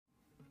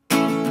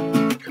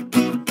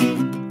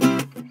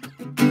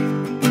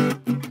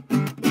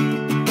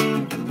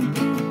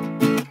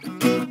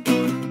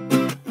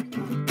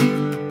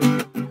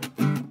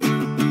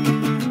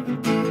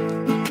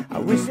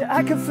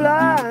I could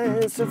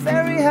fly so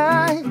very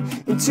high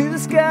into the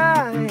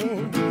sky,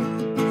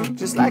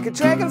 just like a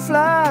dragonfly.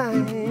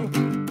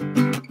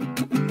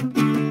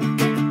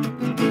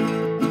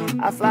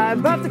 I fly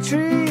above the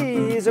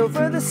trees,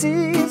 over the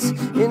seas,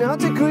 in all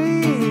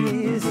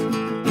degrees,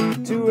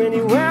 to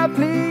anywhere I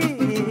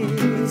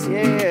please,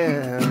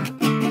 yeah.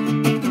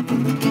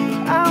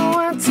 I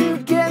want to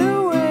get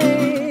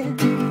away,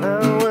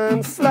 I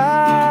want to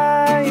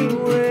fly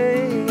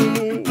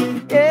away,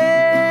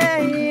 yeah,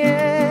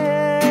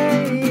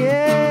 yeah,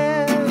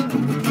 yeah.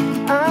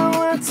 I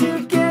want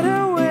to get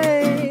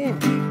away,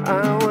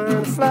 I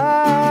want to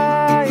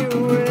fly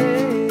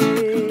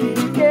away,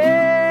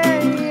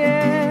 yeah,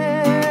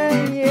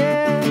 yeah,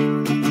 yeah.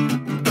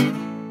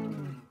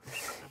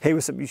 Hey,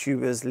 what's up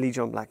YouTubers, Lee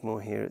John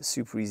Blackmore here at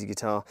Super Easy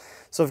Guitar.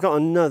 So I've got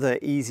another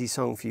easy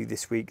song for you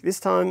this week. This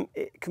time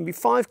it can be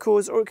 5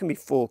 chords or it can be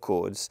 4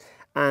 chords.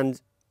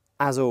 And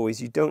as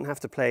always, you don't have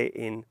to play it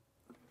in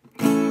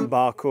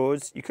bar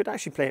chords. You could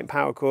actually play it in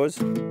power chords.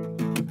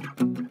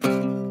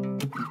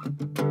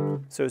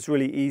 So it's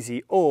really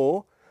easy.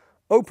 Or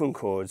open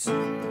chords.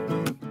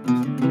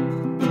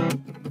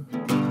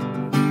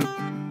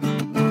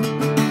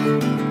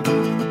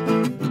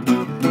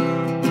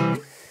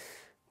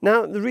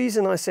 Now, the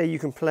reason I say you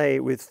can play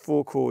with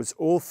 4 chords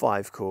or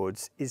 5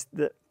 chords is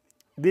that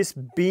this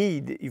B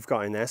that you've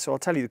got in there, so I'll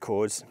tell you the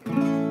chords.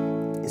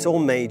 It's all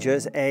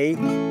majors, A,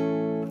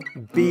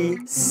 B,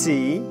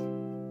 C,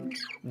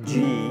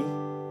 G,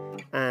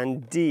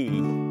 and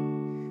D.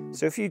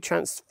 So if you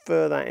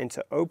transfer that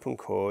into open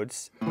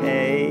chords,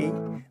 A,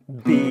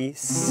 B,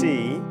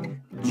 C,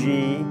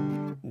 G,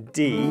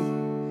 D.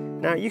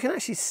 Now, you can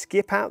actually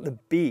skip out the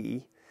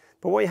B,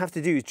 but what you have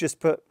to do is just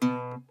put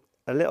a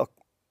little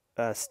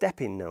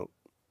stepping note,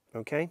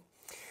 okay?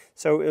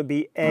 So it'll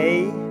be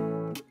A,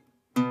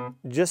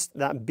 just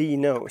that B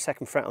note,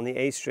 2nd fret on the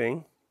A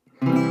string,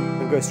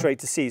 and go straight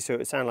to C, so it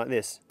would sound like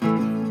this.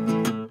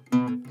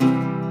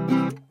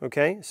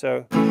 Okay,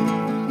 so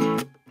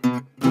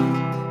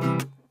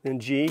then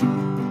G.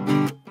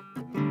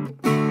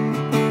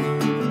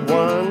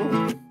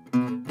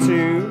 1,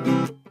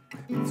 2,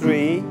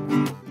 3,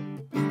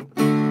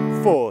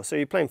 4. So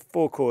you're playing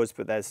 4 chords,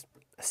 but there's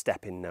a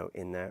stepping note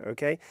in there,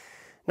 okay?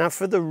 Now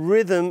for the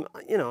rhythm,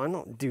 you know, I'm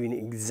not doing it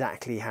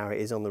exactly how it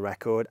is on the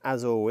record.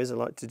 As always, I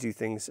like to do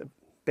things a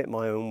bit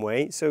my own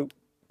way. So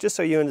just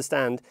so you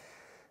understand,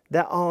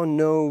 there are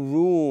no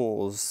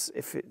rules.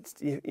 If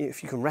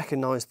you can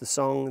recognize the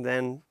song,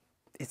 then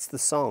it's the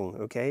song,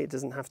 okay? It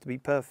doesn't have to be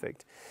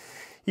perfect.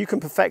 You can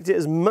perfect it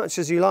as much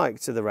as you like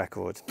to the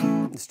record.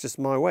 It's just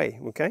my way,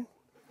 okay?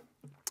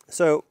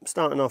 So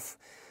starting off,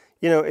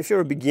 you know, if you're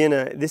a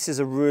beginner, this is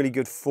a really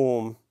good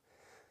form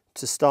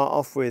to start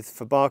off with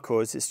for bar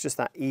chords. It's just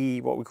that E,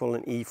 what we call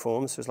an E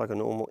form, so it's like a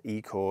normal E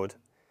chord,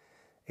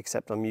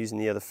 except I'm using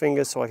the other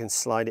finger so I can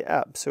slide it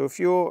up. So if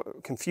you're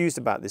confused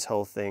about this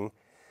whole thing,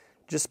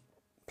 just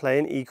play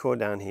an E chord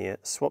down here,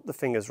 swap the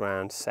fingers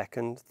round,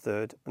 2nd,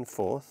 3rd, and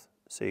 4th,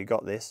 so you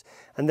got this.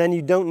 And then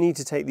you don't need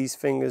to take these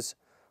fingers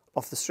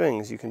off the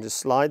strings. You can just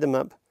slide them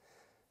up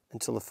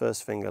until the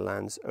 1st finger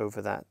lands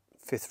over that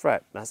 5th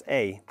fret. That's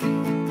A.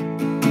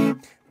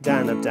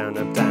 Down, up, down,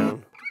 up,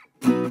 down.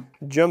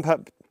 Jump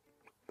up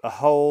a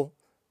whole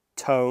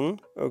tone,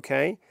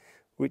 okay,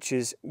 which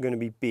is going to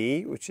be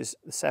B, which is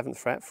the 7th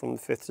fret from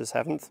the 5th to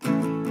 7th.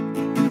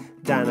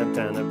 Down, up,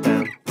 down, up,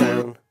 down,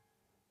 down.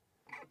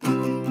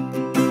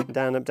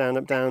 Down, up, down,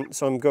 up, down.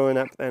 So I'm going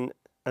up then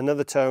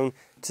another tone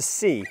to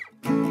C.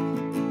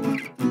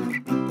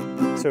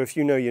 So if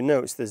you know your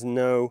notes, there's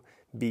no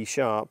B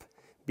sharp.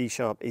 B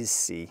sharp is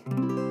C.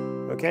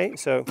 Okay,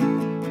 so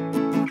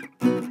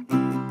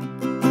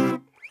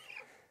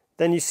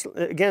then you,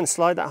 again,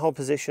 slide that whole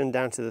position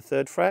down to the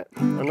 3rd fret.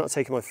 I'm not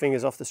taking my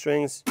fingers off the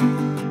strings.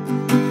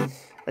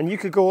 And you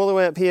could go all the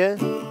way up here,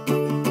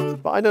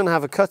 but I don't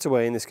have a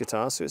cutaway in this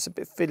guitar, so it's a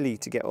bit fiddly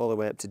to get all the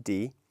way up to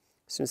D.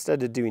 So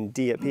instead of doing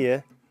D up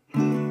here,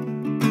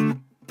 I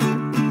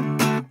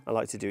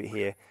like to do it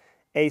here.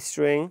 A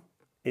string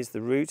is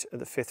the root of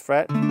the 5th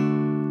fret,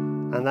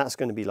 and that's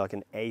going to be like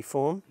an A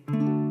form.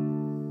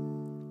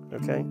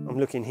 Okay, I'm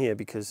looking here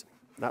because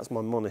that's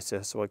my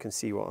monitor, so I can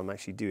see what I'm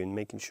actually doing,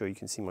 making sure you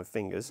can see my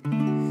fingers.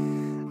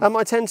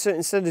 I tend to,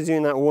 instead of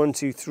doing that 1,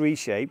 2, 3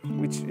 shape,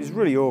 which is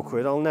really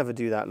awkward, I'll never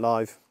do that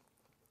live.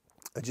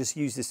 I just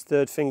use this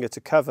 3rd finger to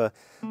cover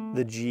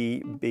the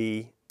G,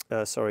 B,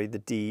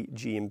 the D,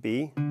 G, and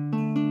B.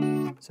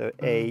 So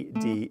A,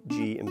 D,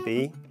 G, and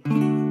B.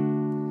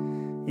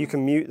 You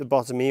can mute the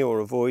bottom E or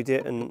avoid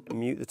it, and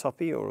mute the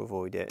top E or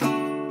avoid it.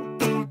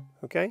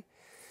 Okay,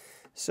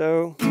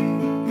 so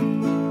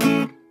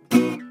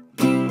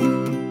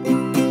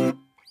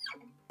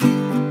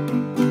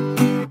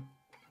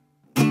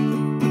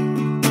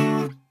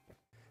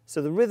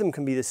so the rhythm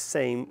can be the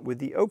same with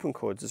the open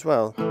chords as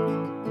well.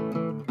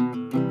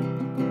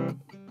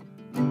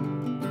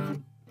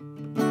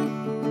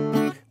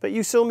 But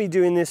you saw me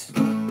doing this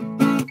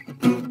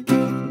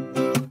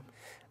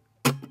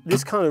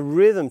kind of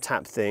rhythm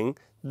tap thing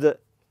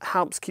that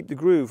helps keep the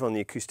groove on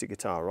the acoustic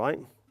guitar, right?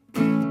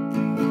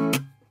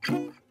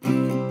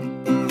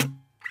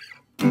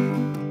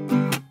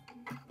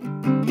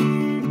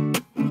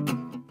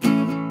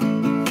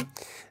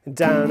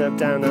 down, up,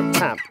 tap, down, up,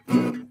 tap,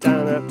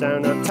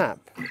 down, up, tap,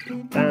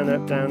 down,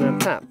 up, down, up, down, up,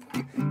 tap,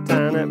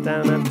 down, up,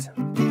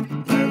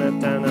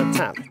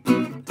 tap,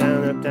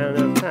 down, up,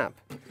 tap,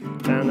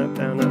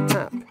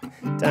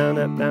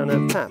 down,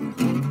 up, tap.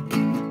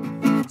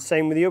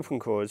 Same with the open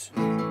chords.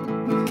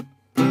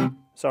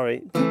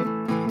 Sorry.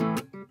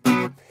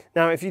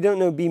 Now, if you don't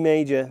know B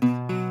major,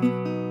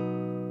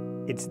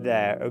 it's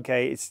there,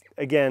 okay? It's,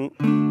 again,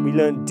 we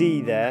learned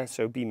D there,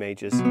 so B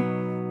major's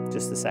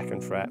just the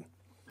 2nd fret.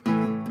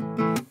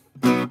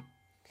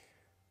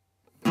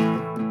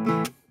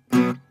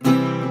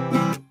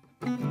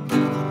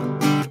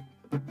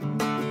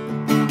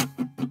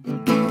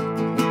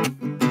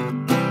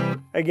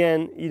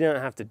 Again, you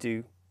don't have to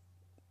do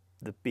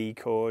the B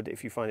chord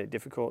if you find it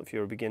difficult, if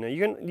you're a beginner.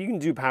 You can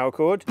do power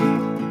chord,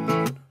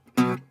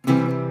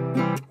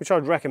 which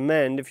I'd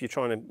recommend if you're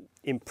trying to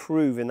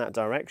improve in that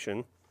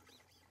direction,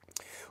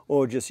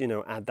 or just, you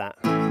know, add that.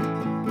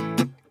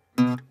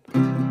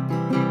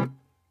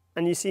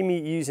 And you see me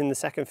using the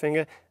 2nd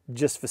finger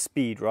just for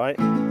speed, right?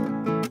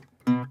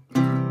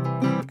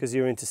 Because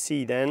you're into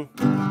C then.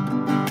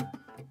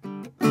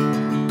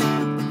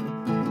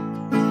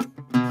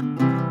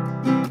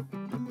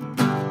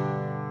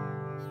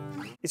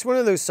 It's one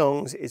of those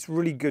songs, it's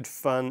really good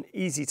fun,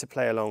 easy to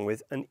play along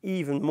with, and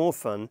even more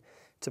fun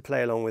to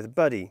play along with a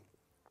buddy.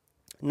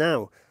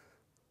 Now,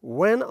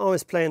 when I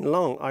was playing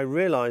along, I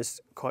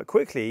realized quite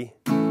quickly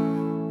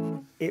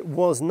it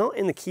was not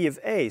in the key of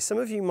A. Some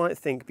of you might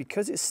think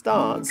because it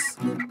starts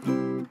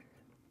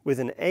with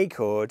an A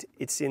chord,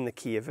 it's in the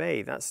key of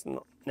A. That's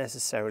not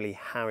necessarily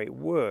how it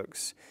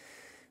works.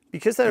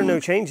 Because there are no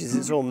changes,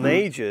 it's all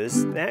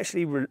majors, they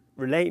actually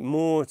relate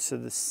more to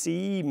the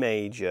C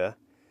major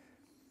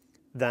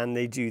than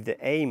they do the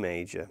A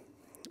major,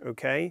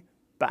 okay?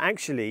 But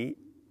actually,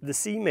 the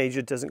C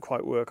major doesn't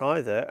quite work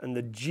either, and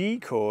the G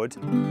chord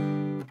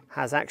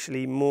has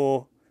actually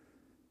more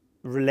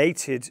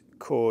related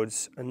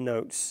chords and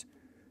notes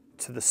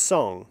to the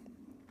song,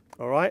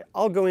 all right?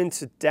 I'll go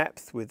into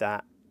depth with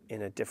that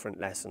in a different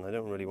lesson. I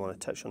don't really want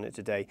to touch on it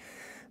today.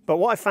 But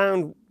what I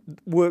found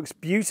works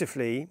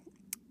beautifully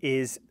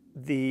is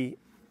the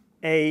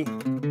A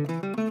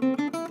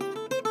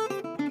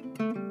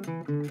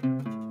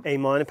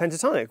minor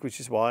pentatonic, which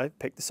is why I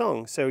picked the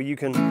song. So you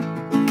can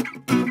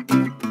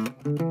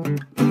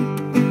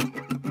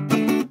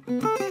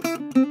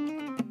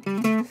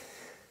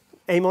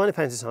A minor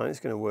pentatonic is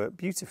going to work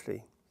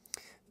beautifully.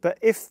 But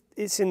if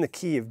it's in the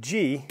key of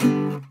G,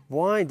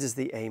 why does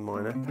the A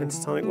minor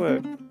pentatonic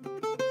work?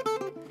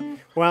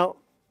 Well,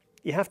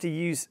 you have to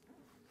use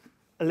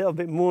a little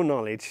bit more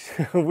knowledge,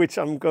 which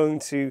I'm going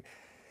to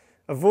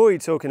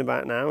avoid talking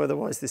about now,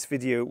 otherwise this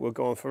video will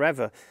go on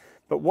forever.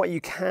 But what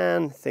you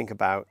can think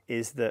about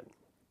is that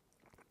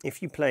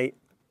if you play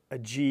a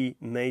G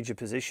major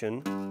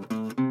position,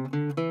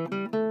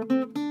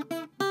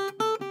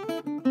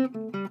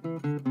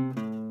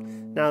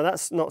 now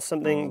that's not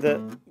something that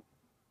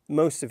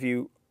most of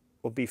you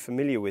will be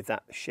familiar with,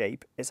 that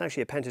shape. It's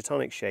actually a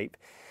pentatonic shape,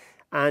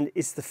 and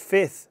it's the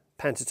 5th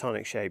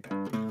pentatonic shape.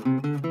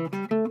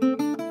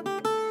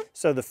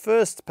 So the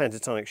 1st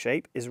pentatonic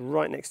shape is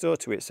right next door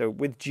to it. So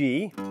with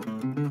G,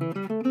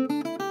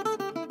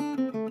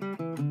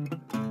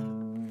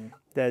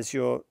 there's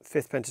your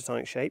 5th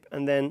pentatonic shape,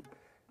 and then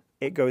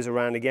it goes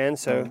around again,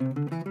 so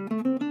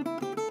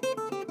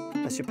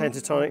that's your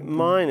pentatonic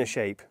minor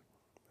shape,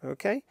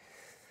 okay?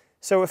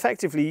 So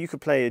effectively you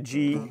could play a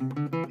G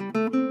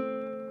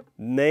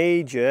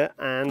major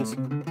and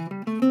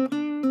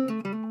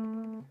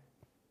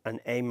an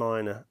A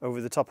minor over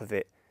the top of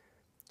it.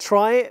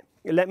 Try it,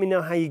 let me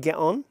know how you get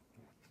on.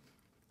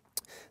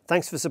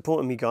 Thanks for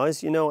supporting me,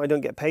 guys. You know I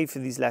don't get paid for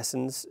these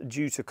lessons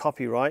due to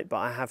copyright, but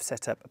I have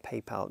set up a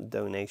PayPal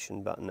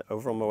donation button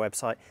over on my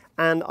website,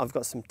 and I've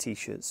got some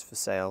t-shirts for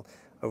sale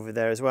over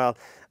there as well.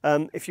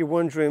 If you're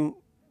wondering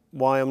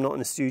why I'm not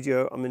in a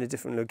studio, I'm in a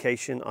different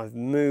location. I've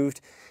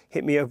moved.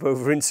 Hit me up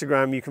over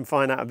Instagram. You can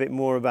find out a bit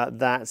more about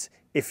that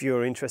if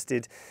you're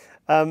interested.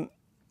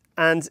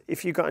 And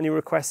if you've got any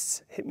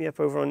requests, hit me up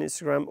over on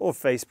Instagram or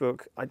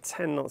Facebook. I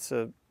tend not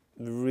to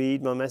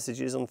read my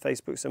messages on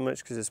Facebook so much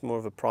because it's more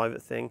of a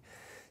private thing,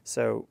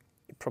 so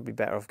you're probably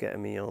better off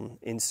getting me on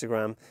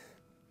Instagram,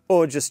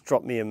 or just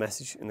drop me a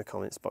message in the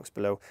comments box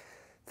below.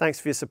 Thanks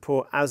for your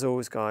support as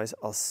always, guys.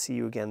 I'll see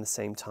you again the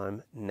same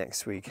time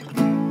next week.